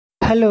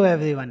Hello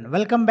everyone,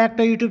 welcome back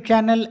to YouTube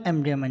channel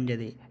MJ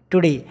Manjari.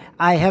 Today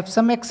I have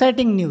some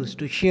exciting news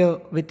to share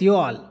with you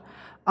all.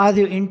 Are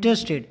you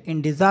interested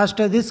in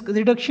disaster risk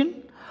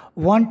reduction?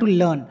 Want to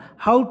learn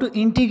how to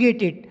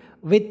integrate it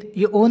with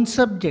your own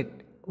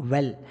subject?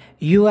 Well,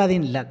 you are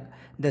in luck.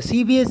 The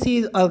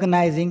CBSE is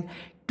organizing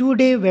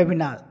 2-day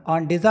webinar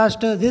on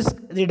disaster risk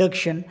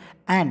reduction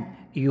and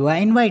you are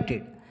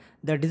invited.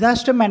 The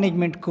disaster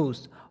management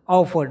course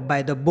offered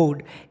by the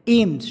board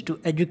aims to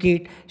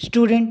educate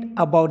students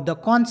about the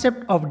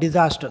concept of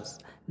disasters,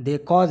 their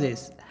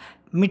causes,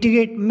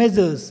 mitigate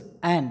measures,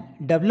 and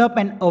develop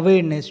an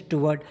awareness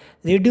toward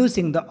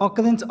reducing the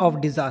occurrence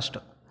of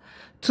disaster.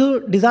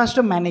 Through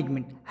disaster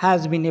management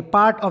has been a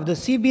part of the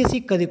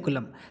CBSE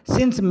curriculum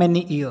since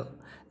many years.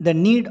 The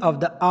need of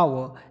the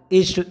hour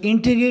is to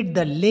integrate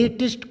the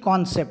latest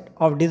concept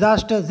of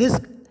disaster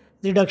risk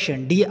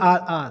reduction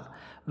 (DRR)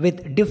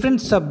 with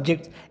different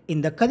subjects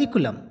in the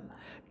curriculum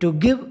to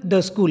give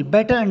the school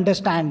better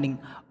understanding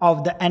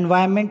of the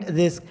environment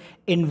risk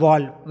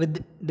involved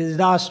with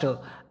disaster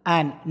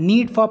and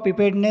need for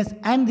preparedness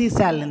and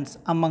resilience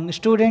among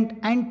student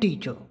and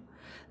teacher.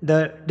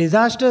 The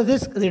disaster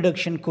risk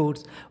reduction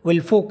course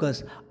will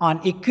focus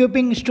on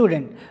equipping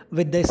students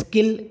with the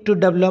skill to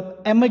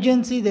develop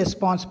emergency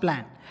response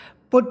plan,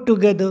 put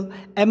together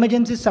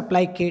emergency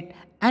supply kit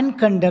and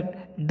conduct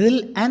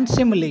drill and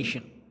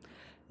simulation.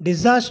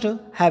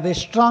 Disaster have a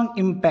strong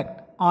impact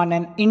on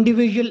an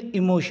individual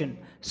emotion.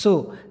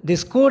 So,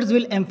 this course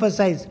will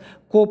emphasize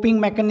coping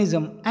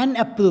mechanism and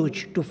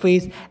approach to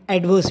face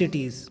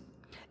adversities.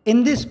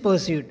 In this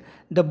pursuit,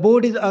 the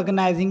board is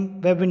organizing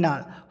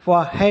webinar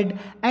for head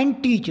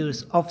and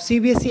teachers of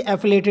CBSE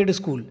affiliated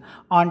school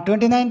on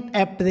 29th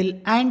April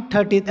and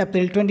 30th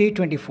April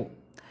 2024.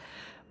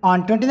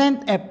 On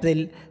 29th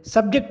April,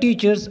 subject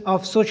teachers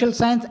of social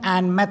science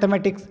and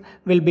mathematics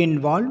will be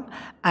involved,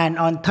 and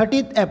on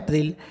 30th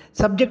April,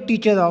 subject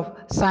teachers of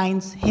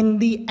science,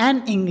 Hindi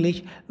and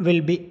English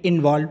will be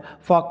involved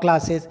for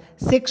classes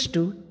 6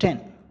 to 10.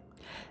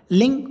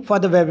 Link for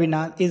the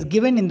webinar is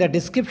given in the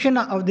description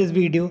of this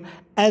video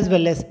as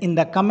well as in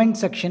the comment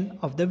section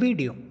of the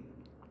video.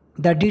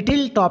 The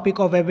detailed topic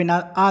of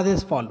webinar are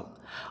as follows.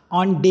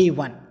 On day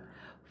 1,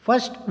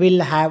 first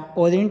we'll have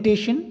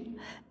orientation.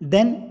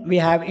 Then we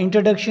have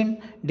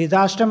introduction,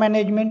 disaster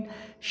management,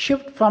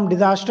 shift from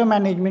disaster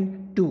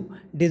management to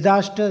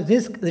disaster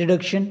risk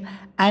reduction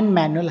and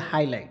manual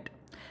highlight.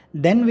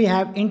 Then we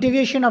have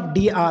integration of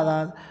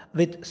DRR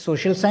with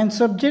social science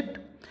subject.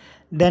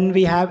 Then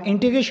we have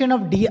integration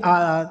of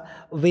DRR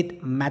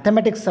with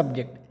mathematics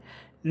subject.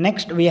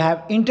 Next we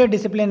have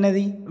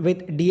interdisciplinary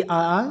with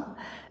DRR.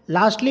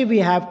 Lastly we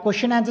have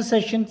question answer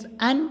sessions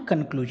and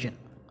conclusion.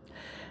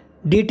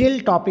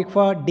 Detailed topic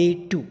for day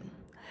 2.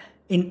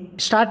 In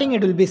starting,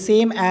 it will be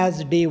same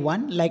as day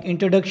 1, like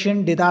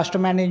introduction, disaster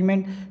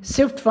management,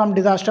 shift from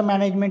disaster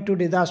management to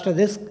disaster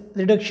risk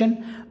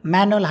reduction,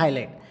 manual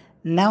highlight.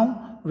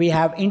 Now we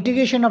have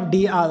integration of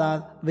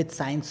DRR with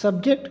science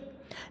subject.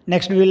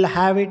 Next we will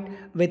have it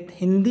with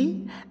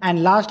Hindi,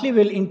 and lastly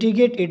we will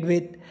integrate it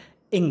with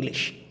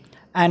English.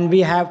 And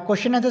we have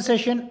question answer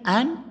session,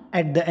 and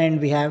at the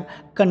end we have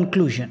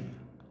conclusion.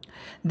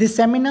 This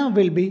seminar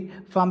will be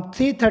from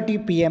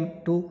 3:30 p.m.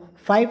 to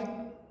 5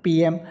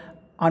 p.m.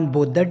 on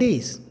both the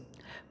days.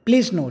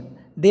 Please note,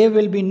 there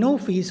will be no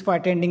fees for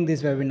attending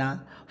this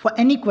webinar. For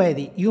any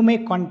query, you may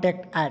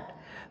contact at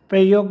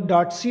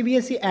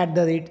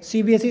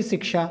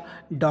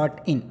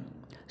prayog.cbse@cbsesiksha.in.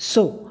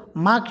 So,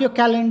 mark your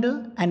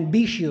calendar and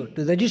be sure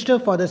to register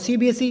for the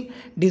CBSE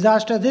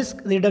Disaster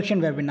Risk Reduction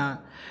webinar.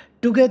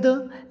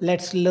 Together,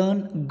 let's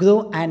learn,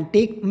 grow and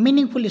take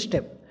meaningful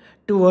steps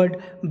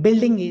toward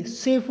building a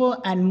safer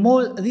and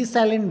more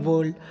resilient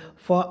world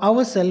for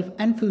ourselves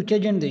and future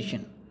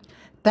generation.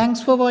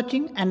 Thanks for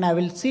watching, and I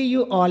will see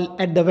you all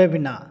at the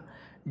webinar.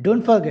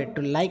 Don't forget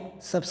to like,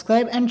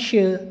 subscribe and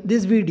share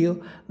this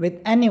video with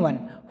anyone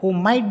who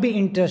might be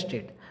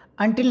interested.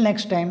 Until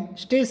next time,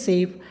 stay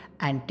safe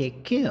and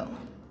take care.